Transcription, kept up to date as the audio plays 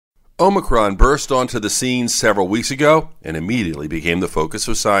Omicron burst onto the scene several weeks ago and immediately became the focus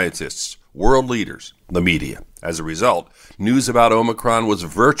of scientists, world leaders, the media. As a result, news about Omicron was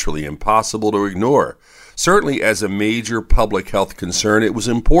virtually impossible to ignore. Certainly, as a major public health concern, it was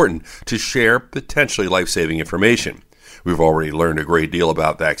important to share potentially life-saving information. We've already learned a great deal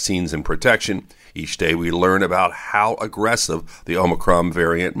about vaccines and protection. Each day we learn about how aggressive the Omicron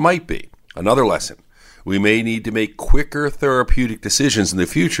variant might be. Another lesson: we may need to make quicker therapeutic decisions in the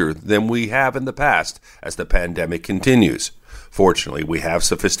future than we have in the past as the pandemic continues. Fortunately, we have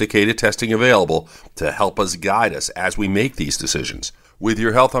sophisticated testing available to help us guide us as we make these decisions. With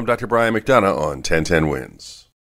your health, I'm Dr. Brian McDonough on 1010 Wins.